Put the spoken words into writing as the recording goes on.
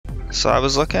So I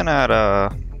was looking at the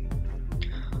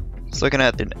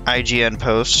IGN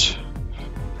post.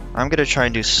 I'm gonna try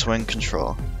and do swing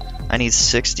control. I need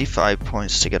 65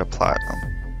 points to get a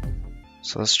platinum.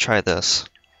 So let's try this.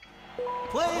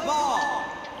 Play ball.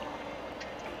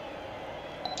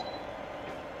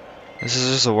 This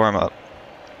is just a warm-up.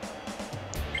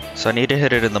 So I need to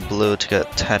hit it in the blue to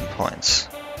get 10 points.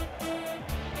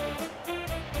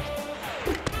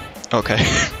 Okay.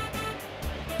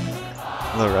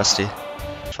 A little rusty.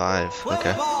 5, Play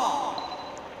okay. ball.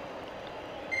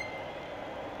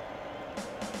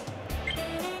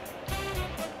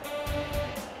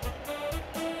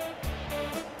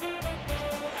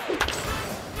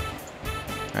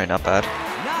 Alright, not bad.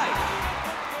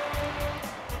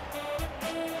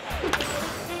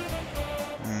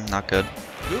 Nice. Not good.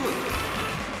 Good.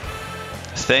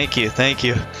 Thank you, thank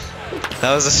you.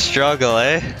 That was a struggle,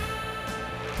 eh? Good.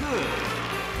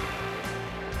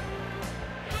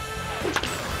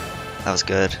 That was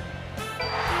good.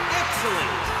 Excellent.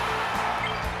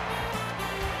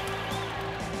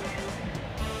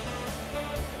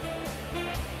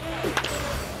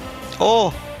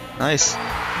 Oh, nice. Great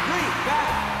bat.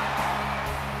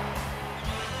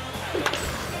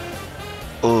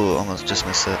 Oh, almost just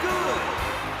missed it. Good.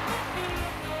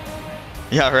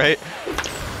 Yeah, right?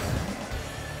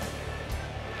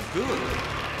 Good.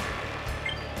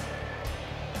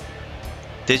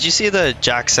 Did you see the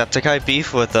Jacksepticeye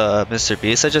beef with Mr.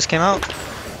 Beast that just came out?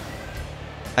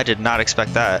 I did not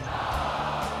expect that.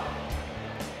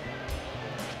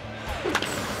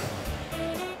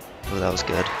 Oh, that was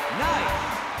good. Nice.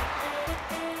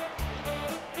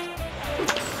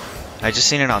 I just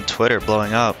seen it on Twitter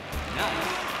blowing up.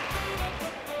 Nice.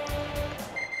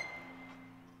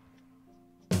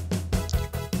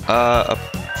 A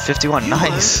 51, You earned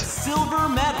nice. silver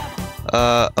medal.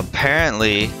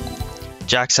 Apparently,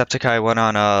 Jacksepticeye went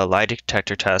on a lie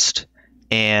detector test,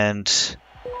 and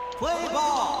Play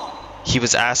ball. he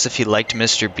was asked if he liked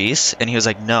Mr. Beast, and he was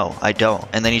like, no, I don't.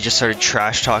 And then he just started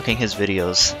trash talking his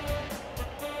videos.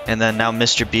 And then now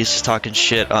Mr. Beast is talking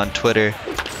shit on Twitter.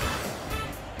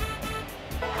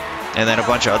 And then a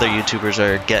bunch of other YouTubers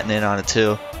are getting in on it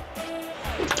too.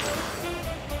 Excellent.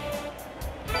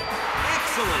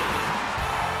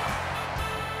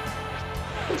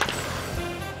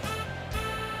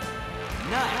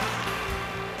 Nice.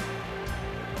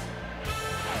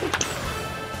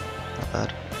 Not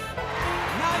bad.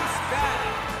 Nice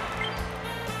batting.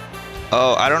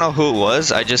 Oh, I don't know who it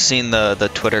was. I just seen the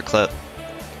Twitter clip. Good.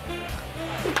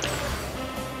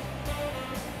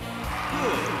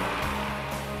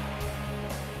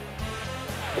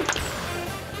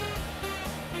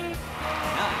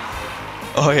 Nice.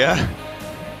 Oh yeah?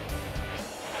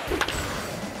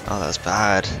 Oh, that's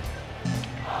bad.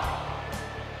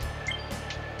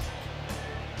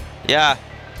 Yeah.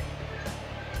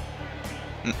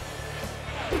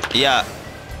 Yeah.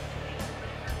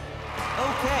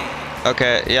 Okay.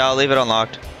 Okay, yeah, I'll leave it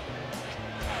unlocked.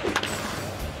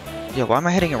 Yeah, why am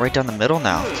I hitting it right down the middle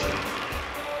now?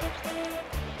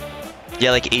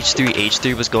 Yeah, like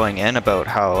H3 was going in about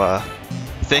how,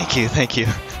 thank you.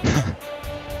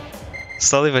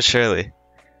 Slowly but surely.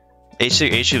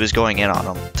 H3 was going in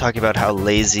on him, talking about how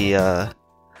lazy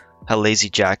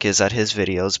Jack is at his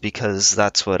videos, because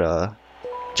that's what,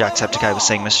 Jacksepticeye was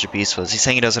saying Mr. Beast was. He's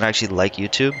saying he doesn't actually like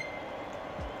YouTube.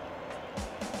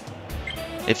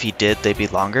 If he did, they'd be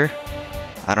longer.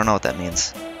 I don't know what that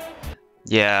means.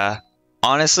 Yeah,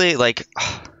 honestly, like,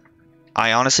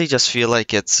 I honestly just feel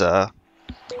like it's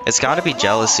gotta be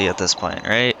jealousy at this point,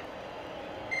 right?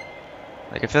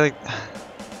 Like, I feel like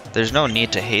there's no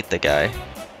need to hate the guy.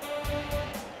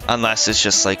 Unless it's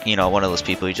just like, you know, one of those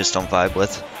people you just don't vibe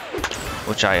with.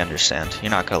 Which I understand.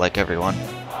 You're not gonna like everyone.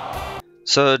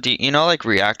 So, do you know, like,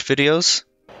 React videos?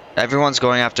 Everyone's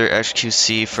going after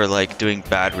XQC for, like, doing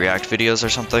bad React videos or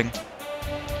something.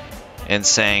 And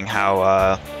saying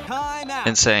how,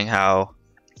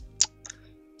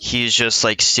 he's just,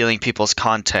 like, stealing people's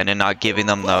content and not giving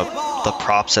them the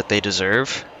props that they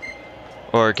deserve.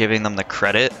 Or giving them the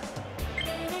credit.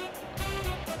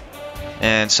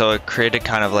 And so it created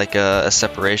kind of like a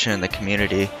separation in the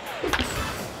community.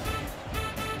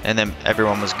 And then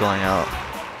everyone was going out.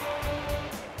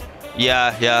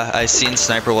 Yeah, I seen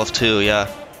Sniper Wolf too, yeah.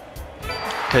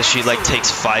 Because she like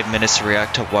takes 5 minutes to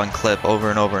react to one clip over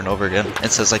and over and over again.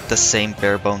 It says like the same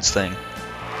bare bones thing.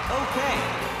 Okay.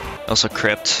 Also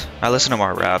Crypt. I listen to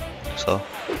more rap, so.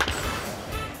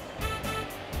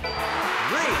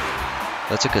 Great.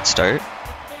 That's a good start.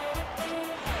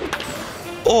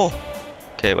 Oh!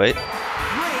 Okay, wait. Great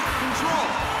control.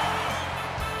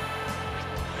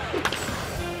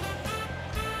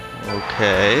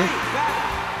 Okay.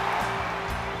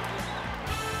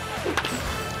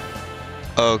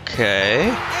 Okay.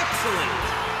 Excellent.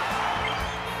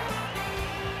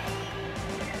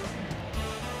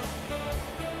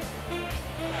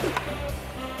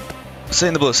 Stay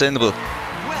in the blue, stay in the blue.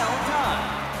 Well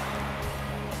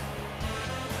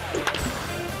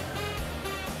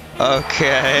done.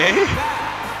 Okay.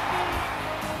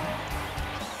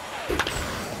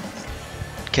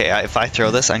 Okay, if I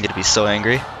throw this, I'm gonna be so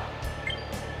angry.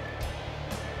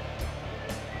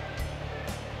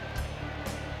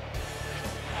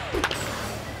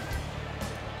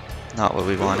 Not what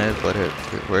we wanted, but it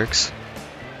works.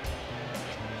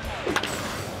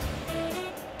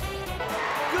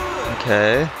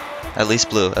 Okay. At least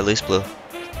blue, at least blue.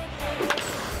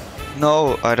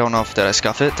 No, I don't know if, did I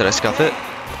scuff it? Did I scuff it?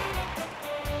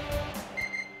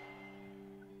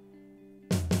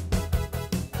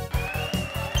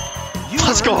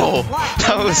 Let's go!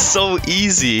 That was so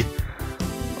easy.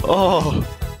 Oh,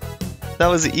 that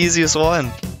was the easiest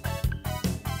one.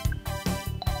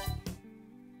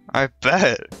 I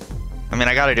bet. I mean,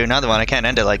 I gotta do another one. I can't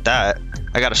end it like that.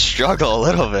 I gotta struggle a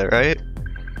little bit, right?